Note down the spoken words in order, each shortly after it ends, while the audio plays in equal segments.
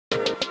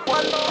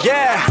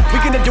Yeah, we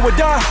gonna do it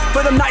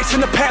for the nights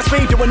in the past, we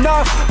ain't do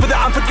enough. For the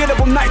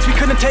unforgettable nights we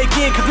couldn't take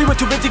in, cause we were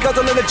too busy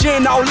guzzling the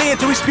gin all in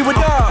till we spew it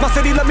up. My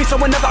city love me, so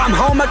whenever I'm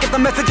home I get the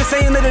messages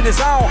saying that it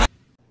is on.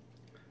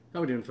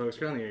 How we doing, folks?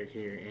 CrownThe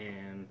here,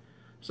 and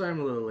sorry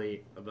I'm a little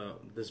late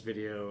about this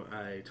video.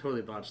 I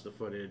totally botched the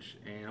footage,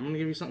 and I'm gonna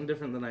give you something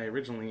different than I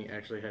originally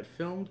actually had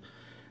filmed.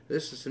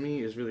 This, to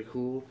me, is really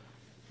cool.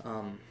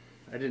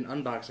 I did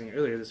an unboxing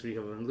earlier this week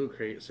of a Loot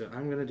Crate, so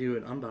I'm gonna do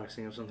an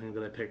unboxing of something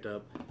that I picked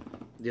up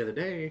the other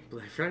day,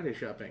 Black Friday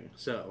shopping.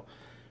 So,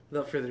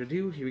 without further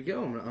ado, here we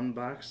go. I'm gonna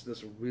unbox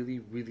this really,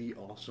 really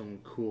awesome,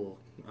 cool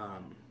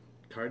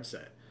card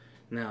set.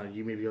 Now,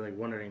 you may be like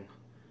wondering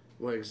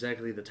what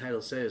exactly the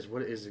title says.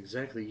 What is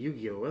exactly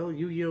Yu-Gi-Oh? Well,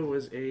 Yu-Gi-Oh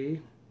was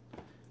a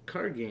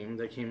card game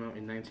that came out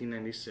in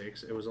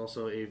 1996. It was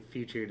also a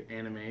featured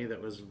anime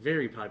that was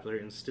very popular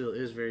and still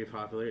is very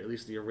popular. At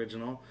least the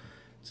original,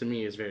 to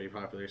me, is very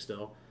popular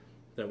still.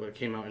 That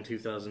came out in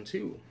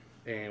 2002.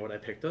 And what I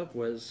picked up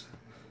was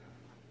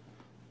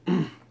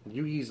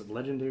Yugi's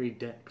legendary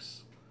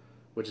decks,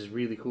 which is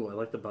really cool. I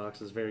like the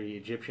box. It's very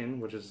Egyptian,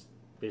 which is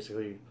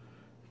basically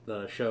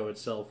the show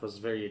itself was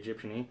very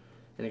Egyptian-y.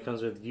 And it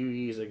comes with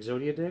Yugi's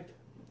Exodia deck,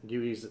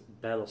 Yugi's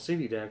Battle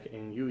City deck,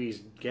 and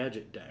Yugi's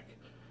Gadget deck.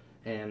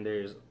 And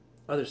there's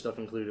other stuff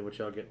included,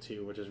 which I'll get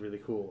to, which is really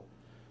cool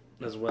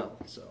as well.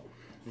 So,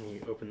 let me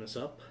open this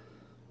up.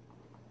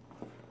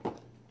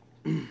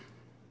 Oh,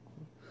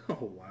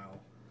 wow.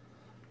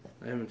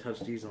 I haven't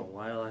touched these in a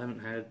while. I haven't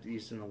had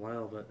these in a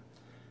while, but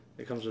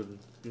it comes with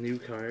new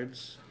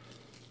cards.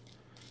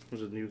 The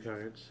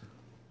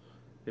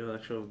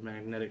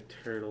electromagnetic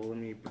turtle. Let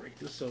me break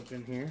this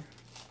open here.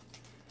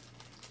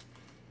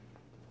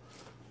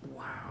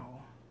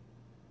 Wow.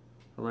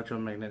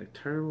 Electromagnetic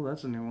turtle,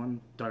 that's a new one.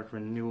 Dark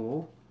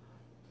renewal.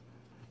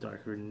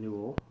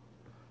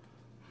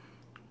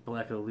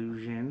 Black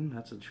illusion,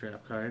 that's a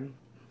trap card.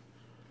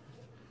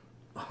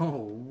 Oh,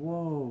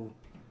 whoa.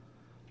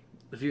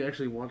 If you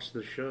actually watch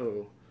the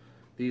show,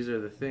 these are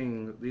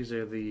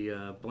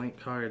the blank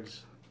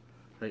cards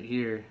right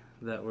here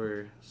that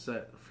were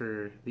set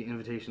for the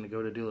invitation to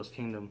go to Duelist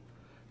Kingdom.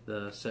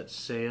 The set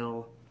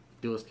Sail,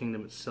 Duelist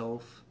Kingdom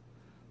itself,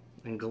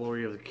 and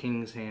Glory of the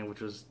King's Hand,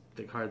 which was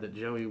the card that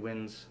Joey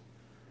wins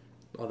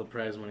all the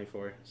prize money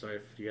for. Sorry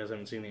if you guys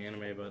haven't seen the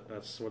anime, but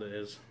that's what it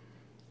is.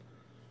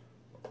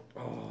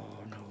 Oh,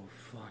 no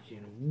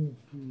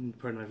fucking...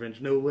 Pardon my French,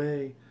 no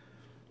way.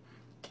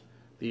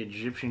 The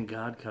Egyptian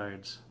God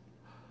cards.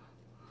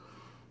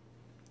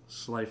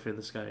 Slifer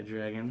the Sky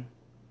Dragon.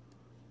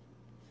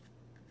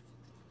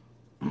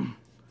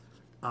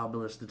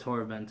 Obelisk the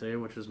Tormentor,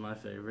 which is my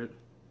favorite.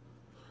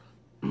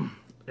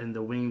 And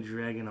the Winged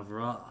Dragon of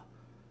Ra,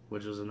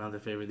 which was another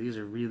favorite. These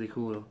are really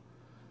cool.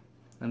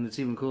 And it's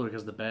even cooler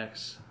because the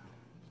backs,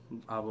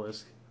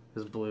 Obelisk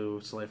is blue,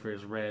 Slifer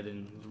is red,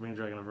 and Winged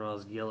Dragon of Ra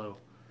is yellow.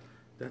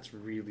 That's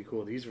really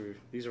cool. These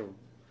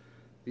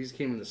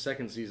came in the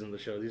second season of the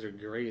show. These are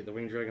great. The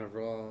Winged Dragon of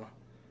Ra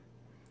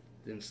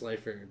and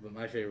Slifer, but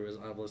my favorite was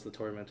Obelisk the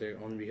Tormentor,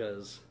 only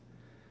because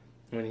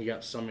when he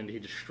got summoned, he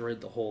destroyed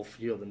the whole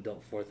field and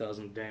dealt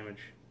 4,000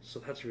 damage. So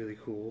that's really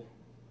cool.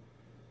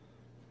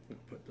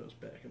 Put those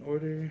back in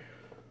order.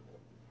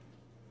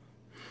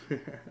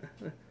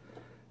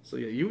 So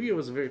yeah, Yu-Gi-Oh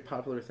was a very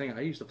popular thing.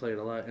 I used to play it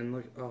a lot, and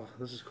look, oh,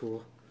 this is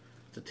cool.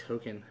 It's a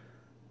token,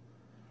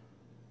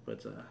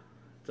 but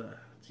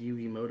it's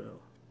Yu-Gi-Moto.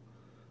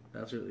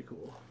 That's really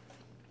cool.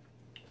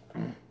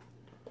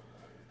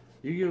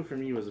 Yu-Gi-Oh for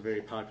me was a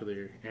very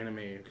popular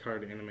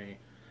card anime,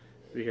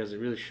 because it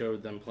really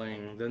showed them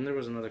playing. Then there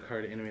was another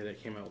card anime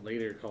that came out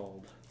later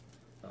called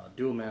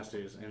Duel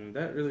Masters, and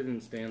that really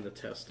didn't stand the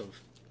test of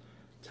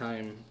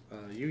time.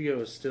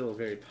 Yu-Gi-Oh is still a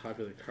very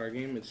popular card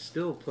game. It's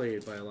still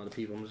played by a lot of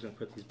people. I'm just going to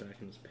put these back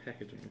in this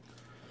packaging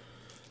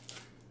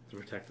to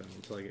protect them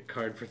until I get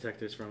card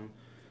protectors from.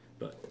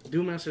 But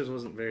Duel Masters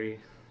wasn't very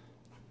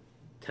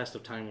test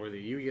of time worthy.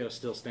 Yu-Gi-Oh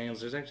still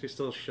stands. There's actually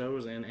still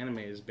shows and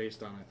animes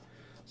based on it.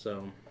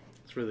 So,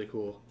 it's really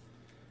cool.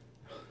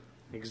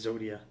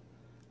 Exodia,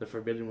 the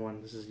forbidden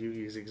one. This is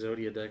Yugi's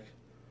Exodia deck.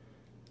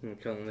 And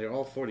they're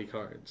all 40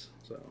 cards,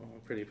 so I'm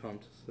pretty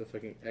pumped if I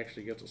can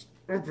actually get this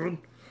open.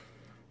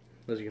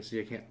 As you can see,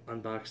 I can't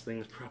unbox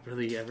things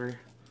properly ever.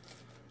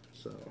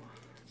 So,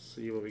 let's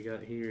see what we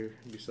got here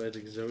besides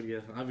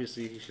Exodia.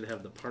 Obviously, you should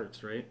have the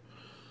parts, right?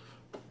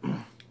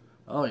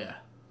 Oh, yeah.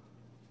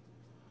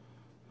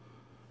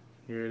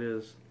 Here it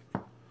is.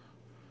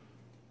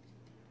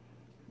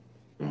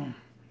 Here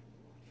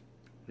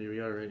we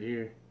are right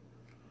here.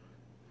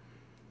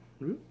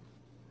 Whoop.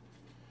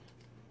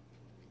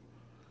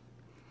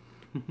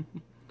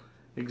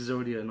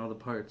 Exodia and all the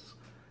parts.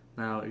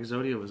 Now,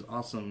 Exodia was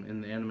awesome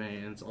in the anime,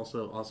 and it's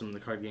also awesome in the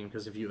card game,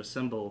 because if you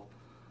assemble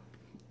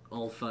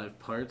all 5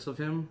 parts of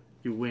him,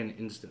 you win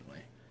instantly.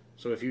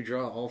 So if you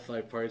draw all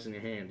 5 parts in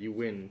your hand, you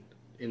win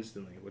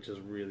instantly, which is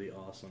really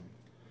awesome.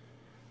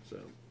 So,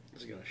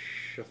 just gonna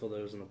shuffle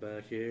those in the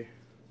back here.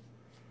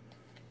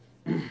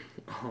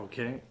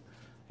 Okay,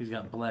 he's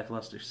got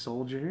Blackluster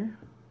Soldier,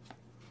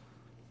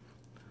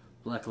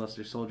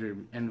 Blackluster Soldier,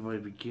 Envoy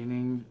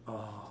Beginning.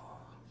 Oh,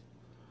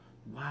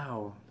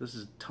 wow. This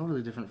is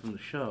totally different from the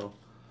show.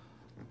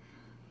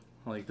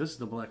 Like, this is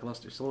the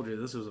Blackluster Soldier.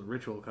 This was a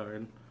ritual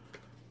card.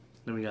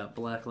 Then we got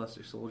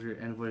Blackluster Soldier,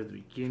 Envoy of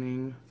the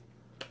Beginning,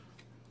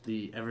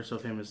 the ever so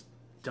famous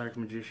Dark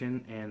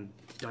Magician, and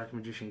Dark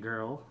Magician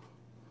Girl.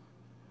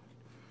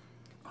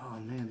 Oh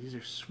man, these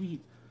are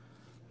sweet.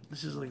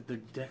 This is like the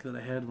deck that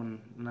I had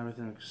when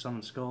everything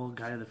Summon Skull,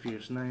 Guy of the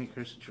Fierce Knight,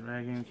 Cursed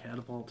Dragon,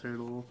 Catapult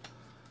Turtle,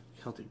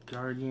 Celtic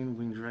Guardian,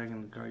 Winged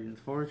Dragon, Guardian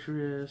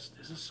Fortress.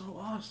 This is so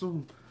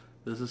awesome.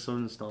 This is so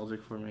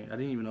nostalgic for me. I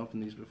didn't even open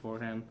these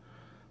beforehand.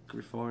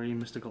 Grifori,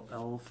 Mystical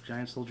Elf,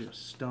 Giant Soldier of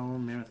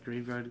Stone, Mammoth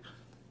Graveyard,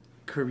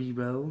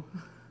 Karibo.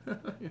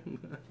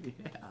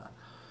 Yeah.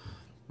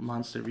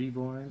 Monster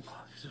Reborn.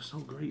 Oh, these are so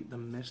great. The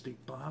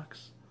Mystic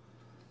Box.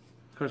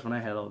 Of course, when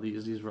I had all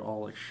these were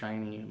all like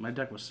shiny. My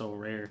deck was so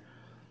rare.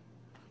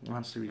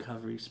 Monster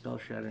Recovery, Spell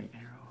Shattering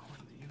Arrow,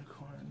 the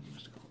Unicorn,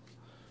 Mystical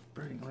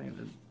Burning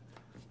Land.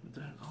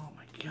 Oh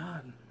my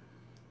god.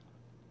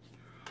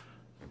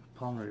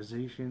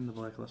 Polymerization, the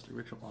Blackluster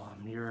Ritual. Oh,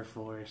 Mirror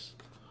Force.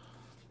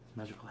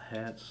 Magical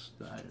Hats,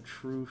 the Eye of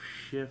True,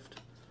 Shift,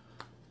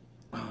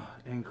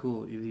 and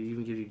cool, they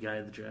even give you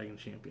Guy the Dragon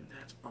Champion.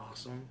 That's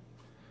awesome.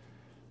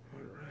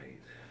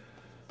 Alright.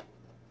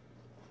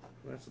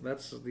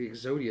 That's the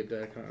Exodia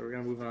deck. We're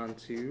going to move on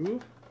to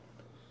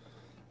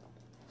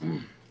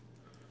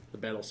the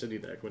Battle City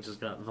deck, which has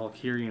got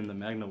Valkyrian the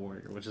Magna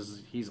Warrior,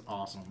 he's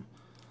awesome.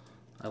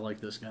 I like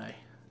this guy,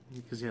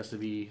 because he has to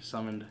be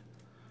summoned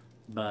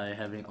by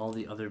having all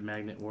the other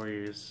Magnet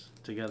Warriors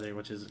together,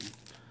 which is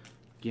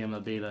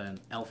Gamma, Beta, and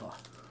Alpha.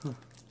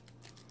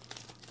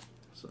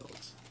 So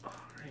let's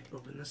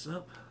open this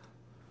up.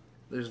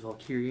 There's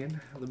Valkyrian,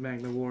 the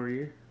Magna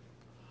Warrior.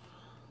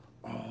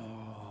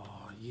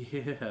 Oh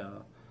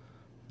yeah.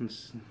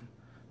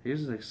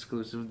 Here's an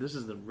exclusive. This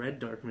is the Red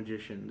Dark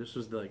Magician. This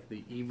was like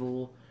the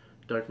evil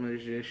Dark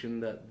Magician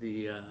that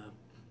the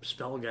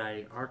spell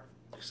guy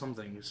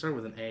something started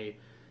with an A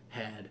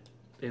had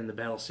in the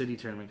Battle City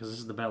tournament, because this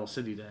is the Battle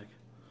City deck.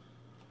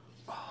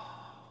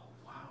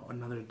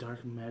 Another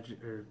dark magic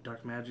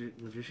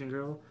magician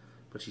girl,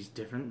 but she's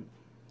different.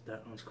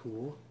 That one's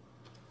cool.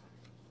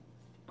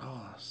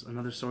 Oh,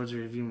 another Swords of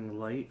Revealing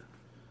Light.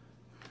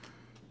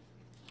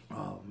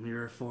 Oh,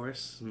 Mirror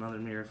Force, another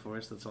Mirror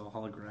Force that's all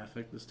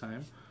holographic this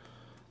time.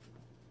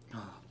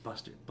 Oh,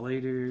 Buster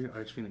Blader,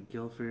 Archfiend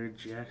Guilford,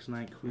 Jack's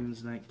Knight,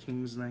 Queen's Knight,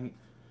 King's Knight.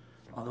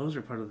 Oh, those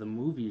are part of the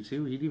movie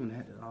too. He'd even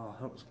had. Oh,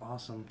 that was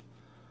awesome.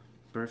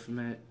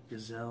 Baphomet,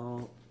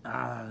 Gazelle.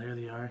 Ah, there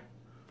they are.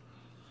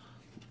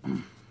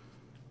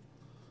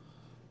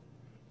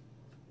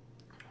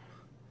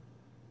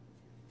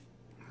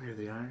 Here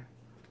they are.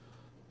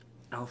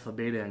 Alpha,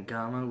 Beta, and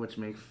Gamma, which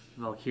make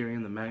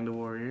Valkyrian the Magna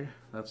Warrior.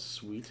 That's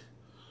sweet.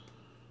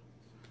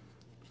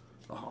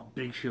 Oh,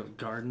 Big Shield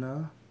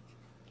Gardena.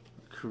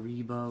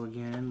 Karibo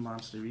again.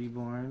 Monster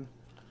Reborn.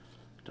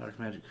 Dark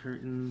Magic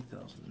Curtain.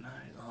 Thousand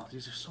Night. Oh,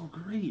 these are so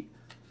great.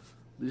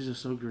 These are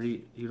so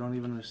great. You don't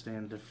even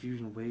understand.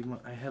 Diffusion Wave.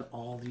 I had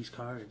all these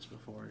cards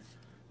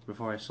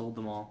before I sold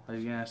them all.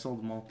 I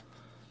sold them all.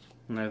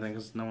 And everything,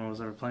 because no one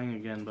was ever playing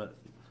again, but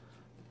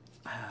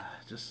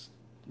just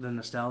the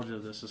nostalgia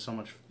of this is so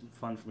much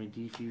fun for me.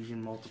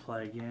 Defusion,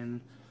 Multiply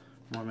again,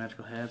 more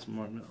Magical Hats,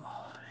 more.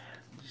 Oh,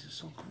 these are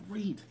so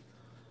great.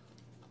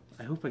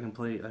 I hope I can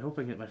play. I hope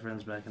I get my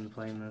friends back into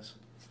playing this.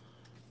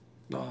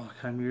 Oh,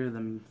 Chimera,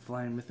 the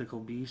Flying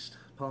Mythical Beast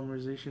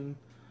polymerization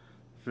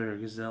for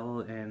Gazelle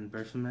and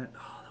Baphomet.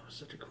 Oh, that was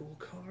such a cool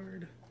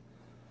card.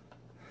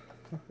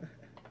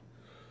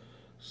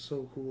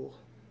 So cool.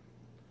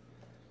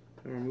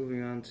 And we're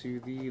moving on to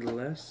the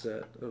last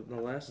set of the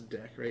last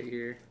deck right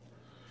here,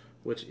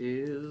 which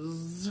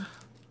is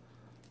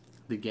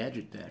the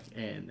Gadget deck,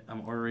 and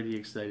I'm already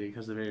excited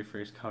because the very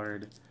first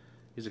card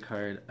is a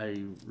card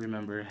I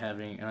remember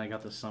having, and I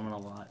got to summon a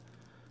lot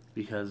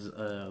because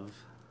of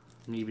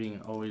me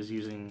being always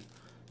using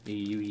a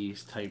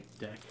Yugi's type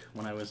deck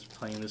when I was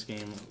playing this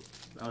game.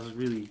 I was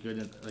really good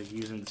at like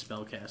using the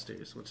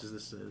spellcasters, which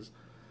this is.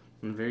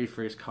 And the very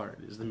first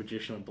card is the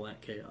Magician of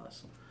Black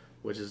Chaos,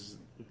 which is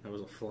that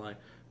was a fly,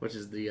 which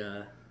is the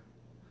a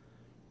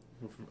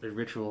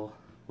ritual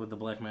with the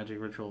Black Magic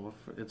ritual.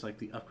 It's like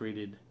the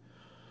upgraded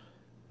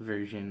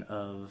version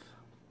of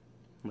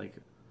like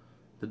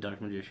the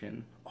Dark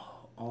Magician.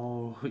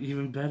 Oh,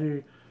 even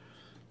better.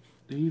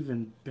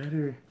 Even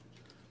better.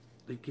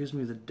 It gives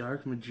me the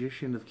Dark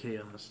Magician of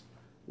Chaos,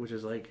 which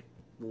is like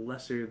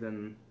lesser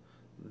than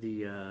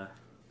the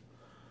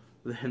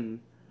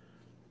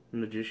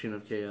Magician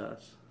of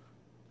Chaos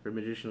or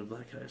Magician of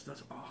Black Chaos.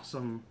 That's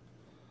awesome.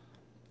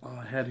 Oh,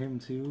 I had him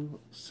too.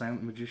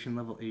 Silent Magician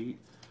level 8.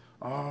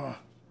 Oh,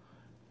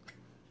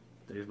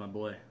 there's my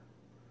boy,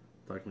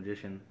 Dark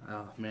Magician.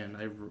 Oh man,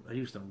 I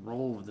used to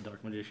roll with the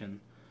Dark Magician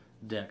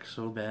deck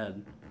so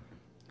bad.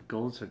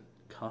 Gold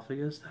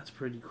Sarcophagus, that's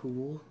pretty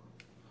cool.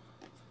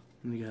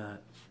 And we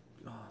got,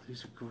 oh,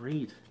 these are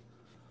great.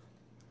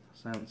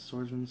 Silent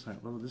Swordsman,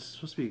 Silent Level. This is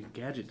supposed to be a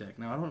gadget deck.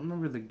 Now, I don't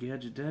remember the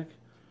gadget deck.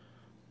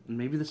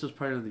 maybe this was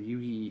part of the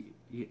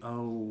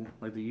Yu-Gi-Oh,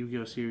 like the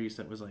Yu-Gi-Oh series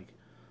that was like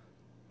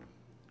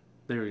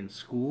they were in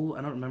school.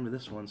 I don't remember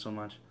this one so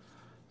much.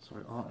 So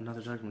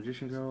another Dark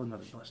Magician Girl,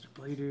 another Buster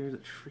Blader, the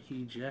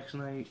Tricky Jack's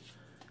Knight,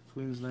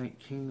 Queen's Knight,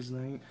 King's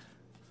Knight.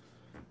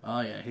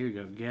 Oh yeah, here we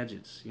go.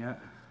 Gadgets, yeah.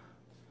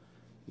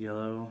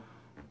 Yellow,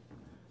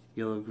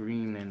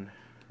 green, and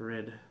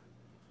red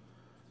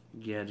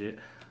gadget.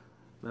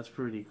 That's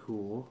pretty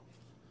cool.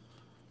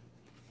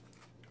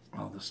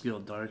 Oh, the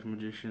Skilled Dark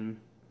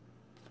Magician,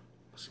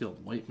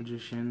 Skilled White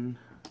Magician,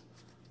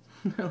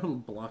 little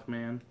Block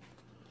Man.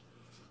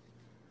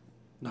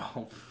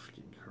 Oh,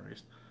 fucking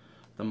Christ.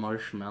 The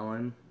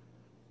Marshmallow.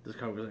 This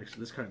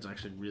card's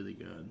actually really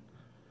good.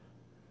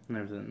 And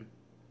everything.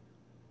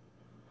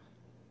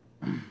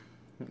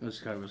 This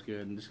card was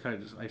good. And this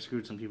card I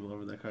screwed some people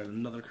over that card.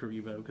 Another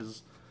Karibo,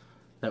 because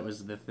that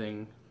was the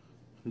thing.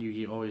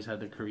 Yugi always had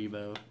the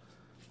Karibo.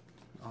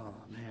 Oh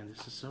man,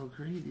 this is so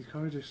great. These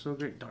cards are so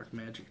great. Dark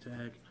Magic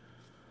Deck.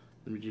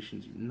 The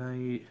Magicians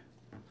Unite.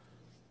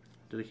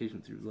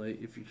 Dedication Through Light.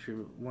 If you share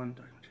one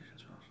Dark Magician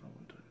spell,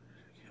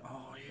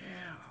 oh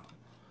yeah.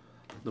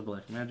 The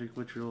Black Magic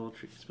Ritual.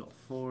 Tricky Spell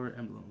 4.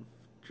 Emblem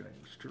of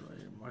Dragon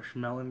Destroyer.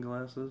 Marshmallow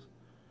Glasses.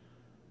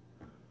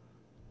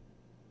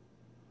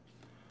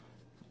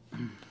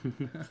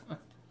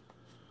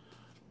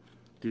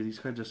 Dude, these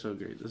cards are so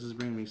great. This is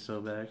bringing me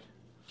so back.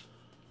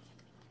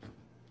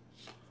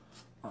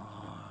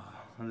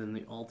 And then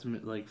the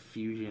ultimate, like,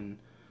 fusion,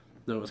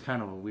 though it was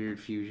kind of a weird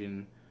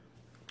fusion,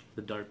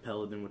 the Dark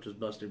Paladin, which was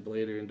Buster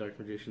Blader and Dark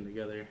Magician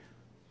together.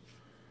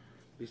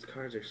 These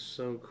cards are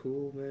so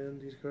cool, man.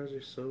 These cards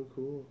are so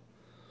cool.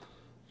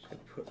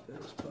 Just put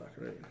this block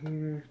right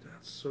here.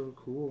 That's so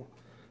cool.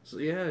 So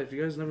yeah, if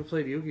you guys never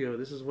played Yu-Gi-Oh,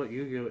 this is what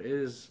Yu-Gi-Oh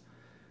is.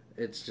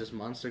 It's just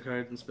monster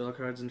cards and spell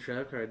cards and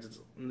trap cards.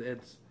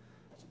 It's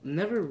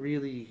never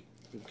really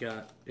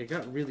got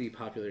really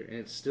popular, and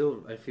it's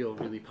still, I feel,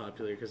 really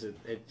popular because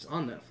it's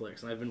on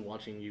Netflix, and I've been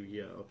watching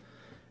Yu-Gi-Oh,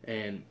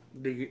 and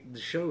the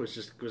show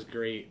was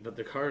great, but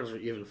the cards were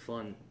even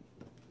fun.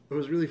 It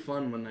was really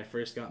fun when I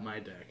first got my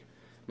deck.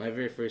 My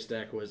very first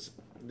deck was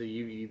the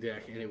Yugi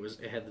deck, and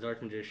it had the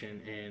Dark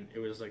Magician, and it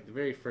was like the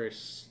very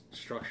first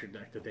structured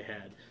deck that they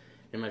had.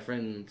 And my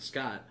friend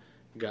Scott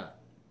got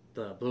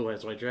the Blue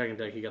Eyes White Dragon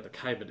deck. He got the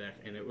Kaiba deck,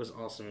 and it was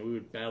awesome. And we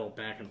would battle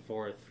back and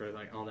forth for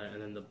like all that,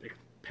 and then the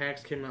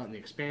packs came out, and the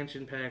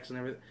expansion packs and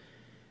everything.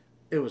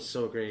 It was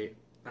so great.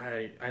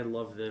 I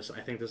love this.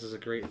 I think this is a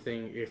great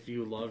thing. If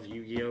you love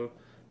Yu-Gi-Oh,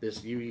 this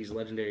Yugi's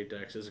Legendary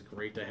Decks is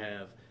great to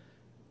have,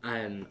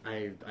 and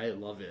I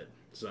love it.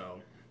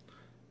 So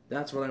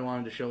that's what I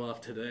wanted to show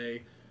off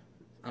today.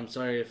 I'm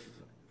sorry if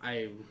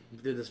I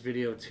did this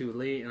video too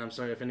late, and I'm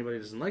sorry if anybody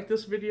doesn't like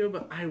this video,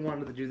 but I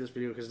wanted to do this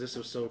video because this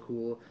was so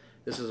cool.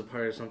 This is a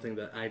part of something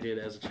that I did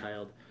as a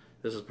child.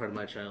 This is part of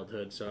my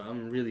childhood, so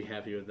I'm really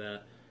happy with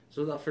that.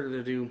 So without further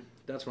ado,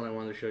 that's what I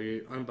wanted to show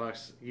you.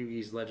 Unbox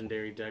Yugi's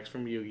Legendary Decks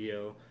from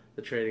Yu-Gi-Oh,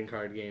 the trading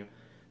card game.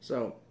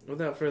 So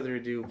without further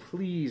ado,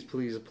 please,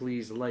 please,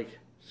 please like,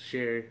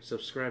 share,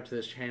 subscribe to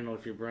this channel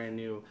if you're brand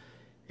new,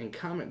 and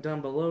comment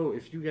down below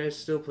if you guys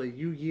still play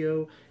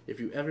Yu-Gi-Oh, if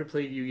you ever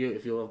played Yu-Gi-Oh,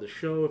 if you love the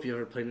show, if you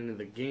ever played any of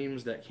the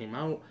games that came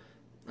out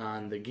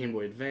on the Game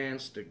Boy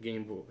Advance, the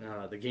Game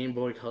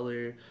Boy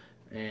Color,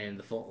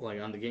 and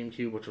on the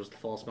GameCube, which was the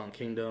False-Bound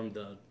Kingdom,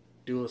 the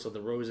Duelist of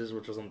the Roses,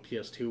 which was on the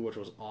PS2, which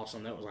was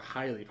awesome. That was a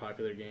highly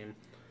popular game,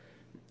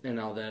 and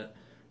all that.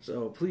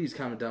 So please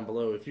comment down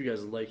below if you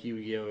guys like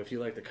Yu-Gi-Oh, if you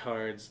like the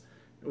cards.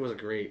 It was a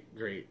great,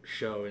 great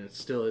show, and it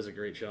still is a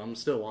great show. I'm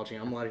still watching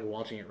it. I'm like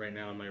watching it right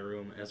now in my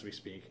room as we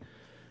speak.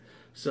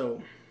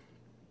 So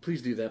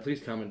please do that.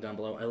 Please comment down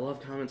below. I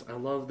love comments. I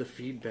love the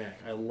feedback.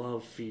 I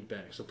love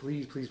feedback. So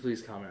please, please,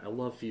 please comment. I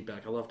love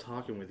feedback. I love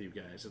talking with you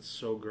guys. It's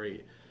so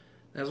great.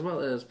 As well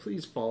as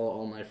please follow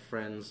all my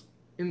friends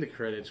in the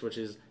credits, which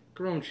is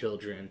Grown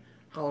Children,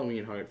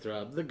 Halloween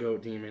Heartthrob, The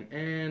Goat Demon,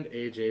 and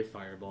AJ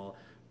Fireball.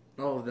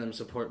 All of them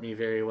support me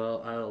very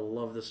well. I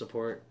love the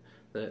support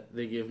that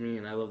they give me,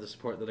 and I love the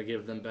support that I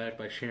give them back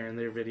by sharing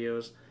their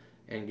videos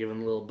and giving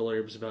little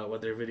blurbs about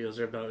what their videos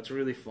are about. It's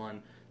really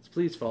fun. So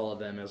please follow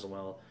them as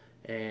well.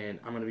 And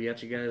I'm going to be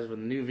at you guys with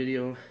a new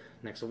video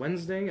next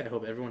Wednesday. I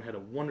hope everyone had a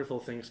wonderful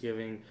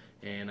Thanksgiving,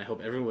 and I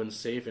hope everyone's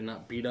safe and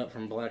not beat up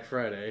from Black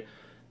Friday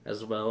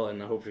as well.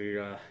 And I hope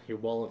your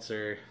wallets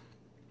are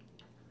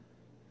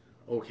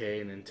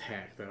okay and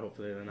intact. I hope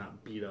they're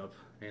not beat up,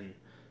 and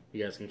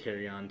you guys can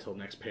carry on until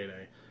next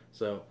payday.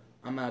 So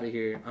I'm out of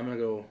here. I'm going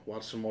to go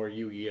watch some more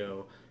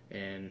Yu-Gi-Oh!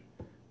 And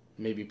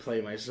maybe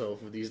play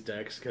myself with these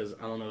decks, because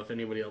I don't know if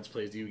anybody else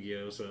plays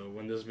Yu-Gi-Oh! So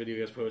when this video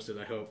gets posted,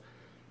 I hope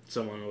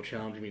someone will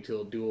challenge me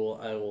to a duel.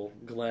 I will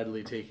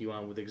gladly take you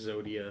on with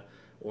Exodia,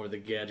 or the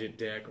Gadget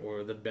deck,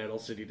 or the Battle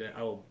City deck.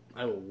 I will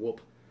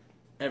whoop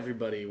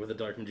everybody with a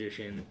Dark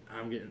Magician.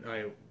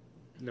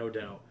 No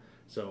doubt.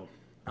 So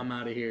I'm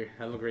out of here.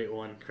 Have a great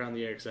one.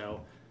 CrownThe X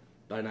out.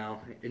 Bye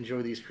now.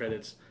 Enjoy these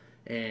credits.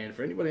 And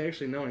for anybody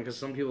actually knowing, because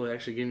some people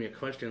actually gave me a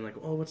question like,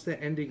 oh, what's the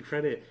ending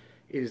credit?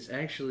 It is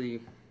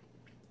actually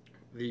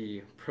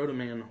the Proto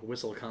Man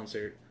whistle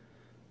concert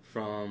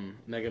from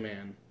Mega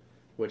Man,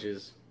 which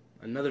is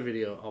another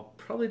video I'll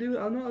probably do.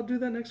 I'll do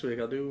that next week.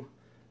 I'll do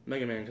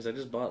Mega Man because I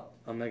just bought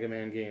a Mega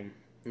Man game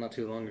not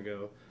too long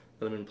ago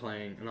that I've been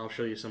playing, and I'll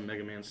show you some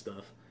Mega Man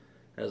stuff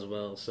as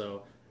well.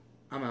 So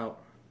I'm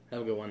out.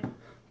 Have a good one.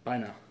 Bye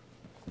now.